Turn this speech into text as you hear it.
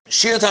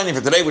Shir Tanya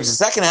for today, which is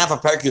the second half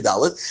of Perek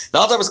Yudalit. The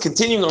Alter was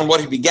continuing on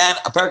what he began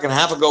a parak and a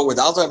half ago, with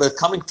the Alter was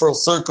coming full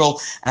circle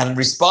and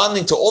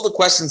responding to all the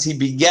questions he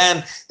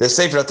began the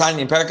Sefer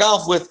Tanya in Perek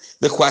Aleph with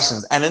the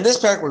questions. And in this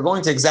parak, we're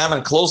going to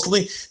examine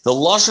closely the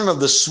lashon of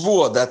the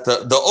shvua, that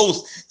the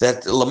oath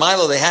that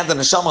Lamaila they had the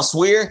neshama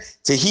swear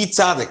to he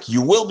tzaddik.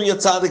 You will be a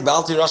tzaddik,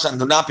 v'alti rasha, and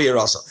do not be a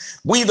rasha.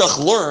 We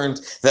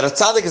learned that a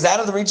tzaddik is out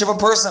of the reach of a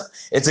person.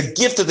 It's a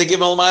gift that they give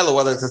Lamaila,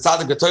 whether it's a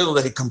tzaddik or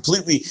that he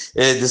completely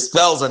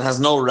dispels and has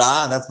no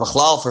ra, and that's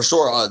Bechlal for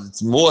sure.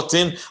 It's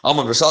Mu'atin,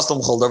 Amad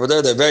Rishastam Chol over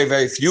there. They're very,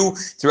 very few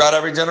throughout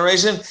every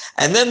generation.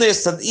 And then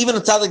there's even a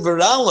Tzaddik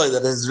V'Raloi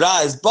that his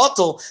ra is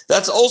bottle.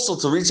 That's also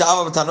to reach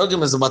Ava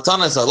V'Tanugim as a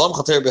Matana. It's Alam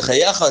Chater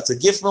B'Chayecha. It's a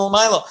gift from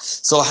L'mayla.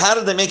 So how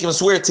did they make him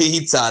swear to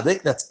he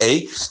tzaddik? That's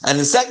A. And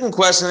the second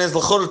question is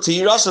L'chor to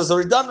Yirasha is a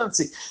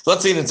redundancy.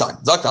 Let's see it inside.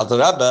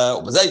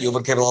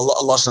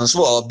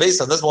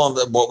 Based on this one,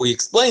 what we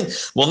explained,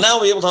 we'll now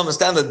be able to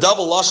understand the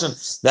double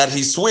lashon that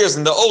he swears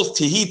in the oath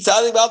to he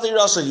tzaddik v'alti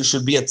rasha. You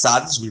should be a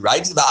tzaddik, you should be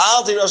right. The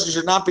alti rasha, you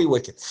should not be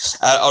wicked.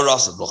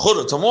 Rasha.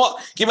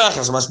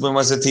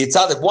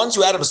 Once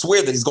you Adam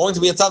swear that he's going to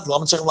be a tzaddik,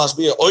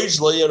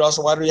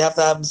 why do you have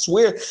to have him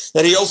swear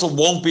that he also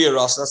won't be a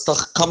rasha? That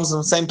stuff comes in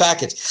the same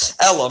package.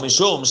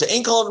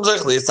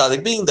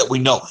 Being that we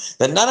know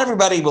that not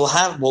everybody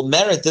will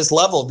merit this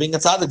level of being a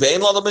tzaddik,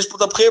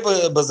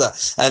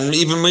 and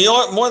even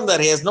more than that,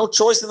 he has no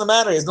choice in the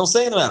matter. He has no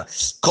say in the matter.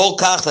 Kol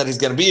kach, that he's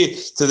going to be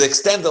to the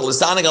extent that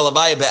lisanig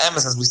alavaya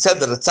be'emes, as we said,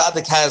 that a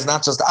tzaddik has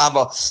not just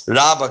Abba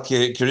Rabba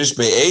Kirish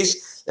Be'esh.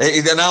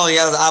 He not only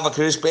has Abba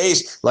Kirish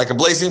Be'esh, like a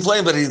blazing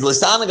flame, but he's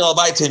lisanig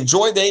alavaya to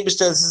enjoy the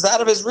Eibishter. This is out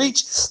of his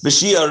reach.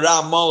 B'shia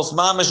Ramos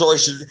Mamish,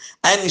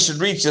 and he should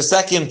reach the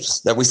second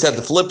that we said,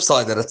 the flip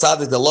side, that a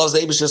tzaddik that loves the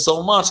Eibishter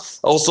so much,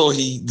 also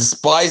he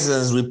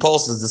despises,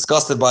 repulses,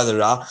 disgusted by the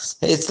Ra.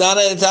 It's out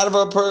of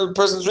a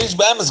person's reach,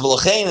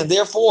 and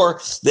therefore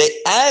they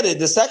added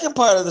the second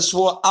part of the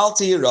Shvuah, Al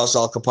Tihir Rasha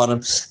Al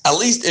Kapanim. At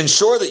least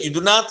ensure that you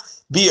do not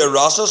be a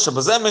rasha,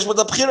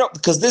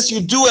 because this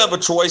you do have a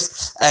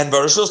choice, and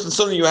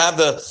you have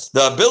the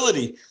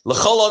ability,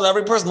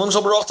 every person,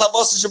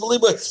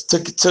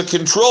 to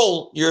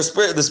control your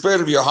spirit, the spirit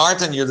of your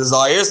heart and your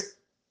desires.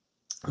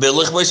 And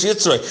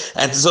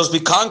to so to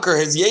speak, conquer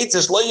his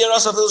yitzis,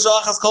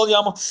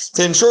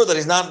 to ensure that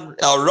he's not a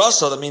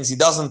rasha. That means he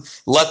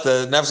doesn't let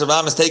the nefesh of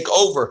Amos take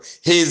over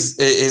his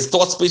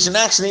thought, speech, and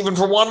action, even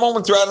for one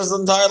moment throughout his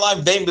entire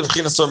life.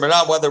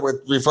 Whether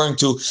we're referring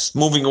to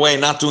moving away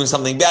and not doing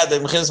something bad,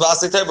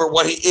 or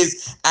what he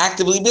is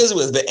actively busy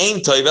with. The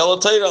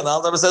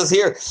Alter says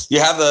here, you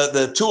have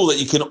the tool that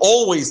you can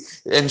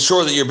always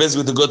ensure that you're busy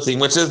with the good thing,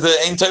 which is the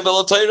Ein Tov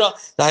Elo Torah.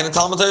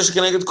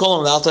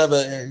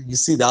 You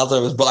see, the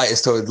Alter was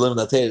biased towards Limud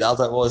HaTorah. The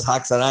Alter always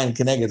Haksarayin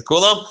Keneged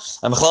Kulam,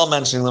 and Mechlal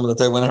mentioning Limud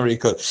HaTorah whenever he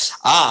could.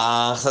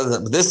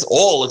 This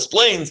all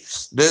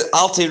explains the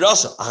Alti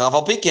Rasha.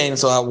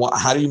 So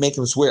how do you make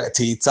him swear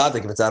to eat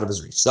tzaddik if it's out of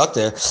his reach? What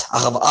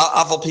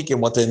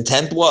the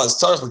intent was,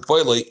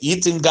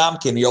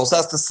 he also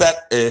has to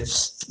set a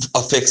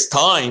fixed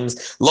times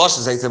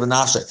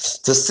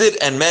to sit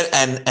and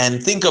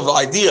think of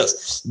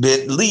ideas,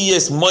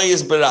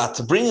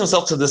 to bring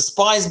himself to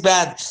despise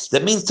bad.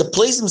 That means to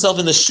place himself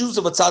in the shoes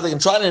of a tzaddik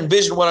and try to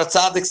envision what a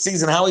tzaddik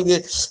sees and how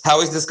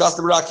he's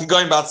disgusted with Raki.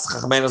 Going back,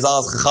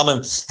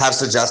 Chachamim have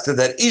suggested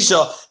that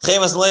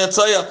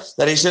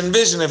that he should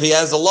envision, if he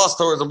has a lust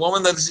towards a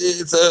woman, that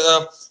it's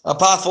a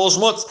path full of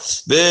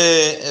schmutz,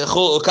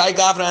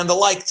 and the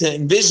like, to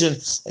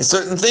envision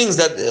certain things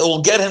that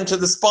will get him to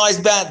despise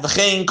bad.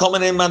 Delicacies,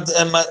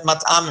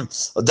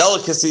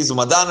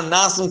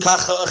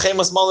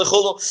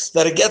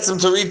 that it gets him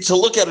to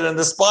look at it and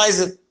despise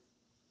it.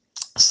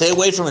 Stay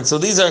away from it. So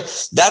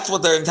that's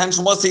what their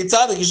intention was to eat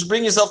tzaddik. You should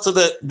bring yourself to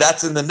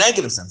that's in the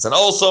negative sense. And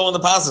also in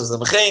the positive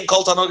sense.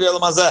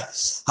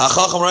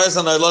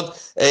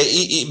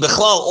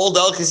 All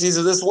delicacies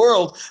of this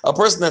world, a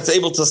person that's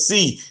able to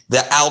see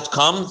the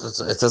outcome,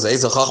 it says,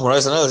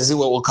 see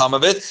what will come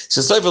of it.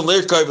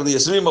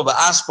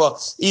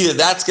 Either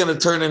that's going to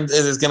turn into,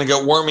 is going to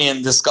get wormy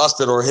and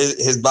disgusted, or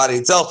his body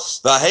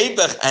itself.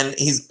 And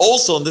he's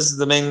also, and this is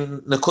the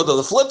main nakuda,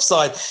 the flip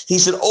side, he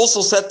should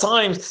also set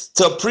times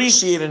to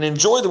appreciate and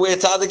enjoy the way a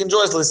tzaddik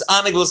enjoys,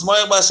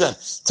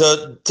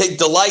 to take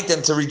delight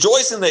and to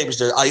rejoice in the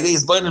Eibishter.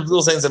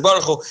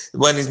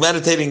 When he's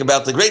meditating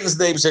about the greatness of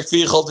the Eibishter,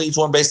 to each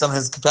one based on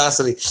his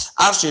capacity.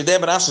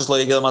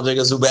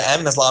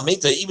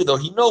 Even though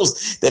he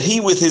knows that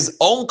he with his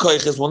own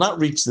koiches will not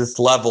reach this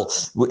level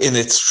in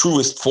its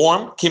truest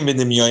form.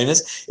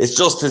 It's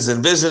just his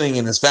envisioning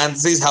and his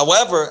fantasies.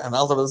 However, and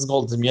Alter doesn't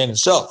call it the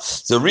Myonis show.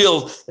 It's a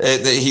real,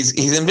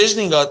 he's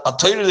envisioning a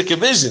Torah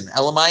vision.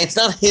 It's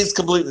not his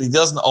completely. He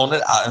doesn't own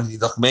it.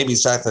 Maybe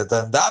he's trying to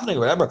davening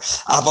or whatever.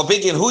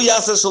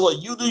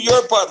 You do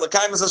your part.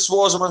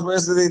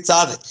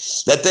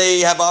 That they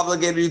have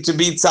obligated you to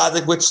be tzaddik.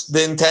 tzaddik, which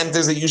the intent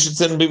is that you should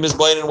sit and be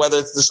misblamed, whether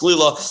it's the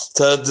shlila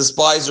to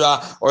despise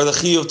Ra or the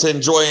chiyuv to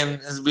enjoy and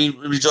be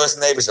rejoice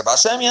in the Eibishter.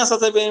 Hashem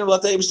yasat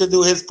let the Eibishter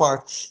do his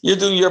part. You're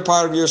doing your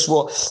part of your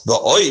shvur. The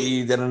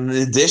oi, then in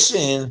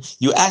addition,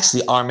 you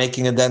actually are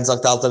making a den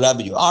zakt alter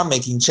Rebbe. You are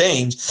making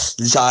change.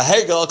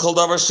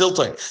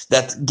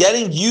 That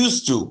getting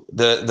used to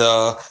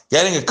the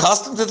getting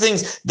accustomed to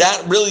things,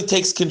 that really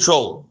takes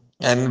control.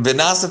 And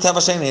Vinasa Teva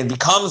it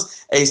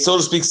becomes a, so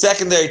to speak,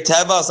 secondary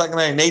Teva,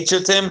 secondary nature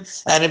to him,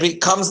 and it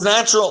becomes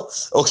natural.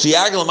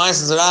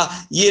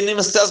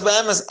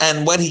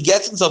 And when he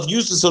gets himself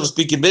used to, so to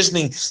speak,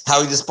 envisioning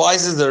how he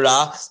despises the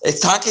Ra,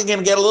 it's talking going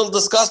to get a little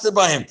disgusted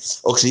by him.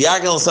 When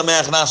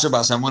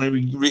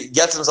he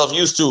gets himself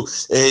used to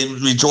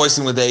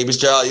rejoicing with the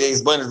Eibush,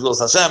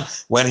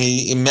 when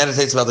he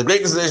meditates about the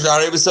greatness of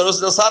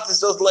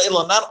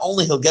the not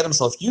only he'll get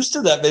himself used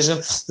to that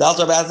vision, the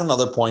Alter Rebbe adds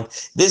another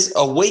point. This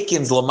awakens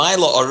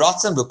Lamaila or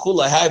Ratzon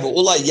B'Kula Hai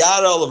V'Ula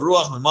Yara of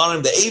Ruach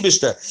Memarim. The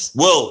Eibishter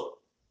will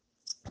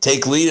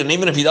take lead, and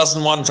even if he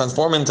doesn't want to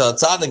transform into a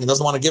tzaddik, he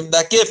doesn't want to give him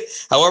that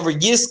gift. However,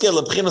 there's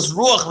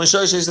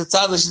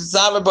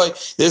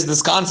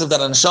this concept that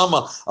an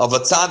neshama of a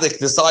tzaddik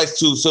decides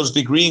to, so to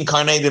speak,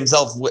 reincarnate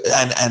himself,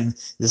 and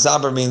the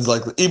saber means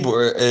like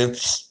ibur,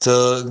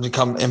 to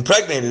become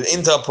impregnated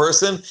into a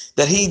person,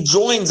 that he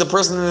joins a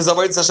person in his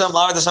avodas Hashem,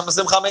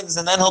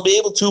 and then he'll be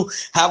able to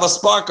have a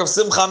spark of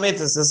simcha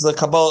mitzvah. This is a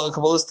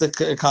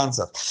Kabbalistic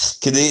concept. As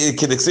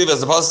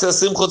the Pasuk says,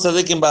 simcha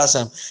tzaddikim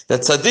b'Hashem,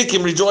 that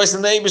tzaddikim rejoice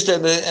in the and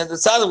the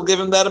tzaddik will give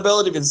him that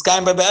ability.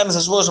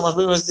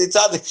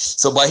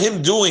 So by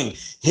him doing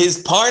his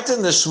part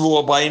in the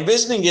shvuah, by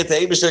envisioning it, the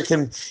Eibishter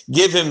can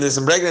give him this,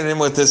 impregnate him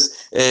with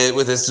this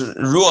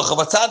ruach of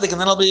a tzaddik,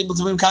 and then he'll be able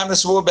to become the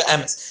shvuah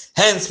be'emes.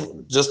 Hence,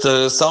 just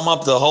to sum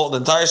up the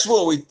entire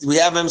shvuah, we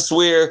have him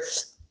swear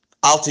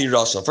Alti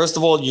Rasha. First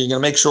of all, you're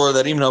going to make sure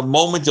that even a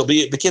moment you'll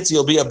be a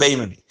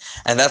Beinoni.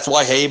 And that's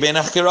why, hey,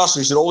 Beinach Kirasha,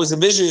 you should always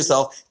envision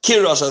yourself,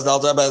 Kirasha, as the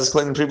Alter Rebbe has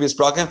explained in previous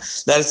program,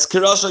 that it's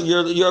Kirasha,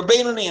 you're a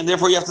Beinoni, and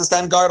therefore you have to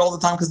stand guard all the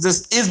time, because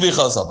this is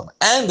Bichas of them.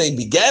 And they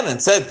began and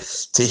said,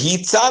 Tehi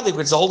Tzaddik,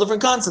 which is a whole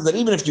different concept, that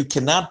even if you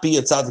cannot be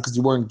a Tzaddik because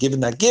you weren't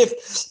given that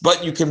gift,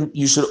 but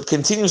you should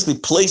continuously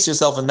place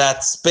yourself in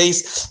that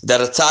space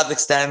that a Tzaddik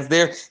stands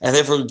there, and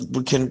therefore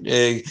we can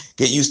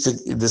get used to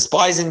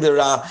despising the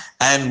Ra,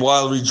 and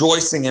while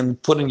rejoicing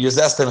and putting your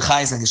zest and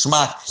chayes and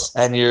geschmack,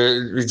 and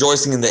you're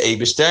rejoicing in the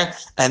Eibishter,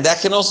 and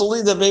that can also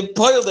lead that the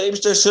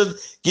Eibishter should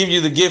give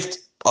you the gift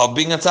of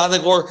being a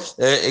tzaddik, or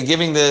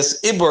giving this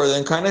ibur, the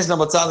incarnation of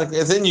a tzaddik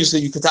within you, so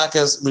you can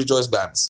rejoice bands.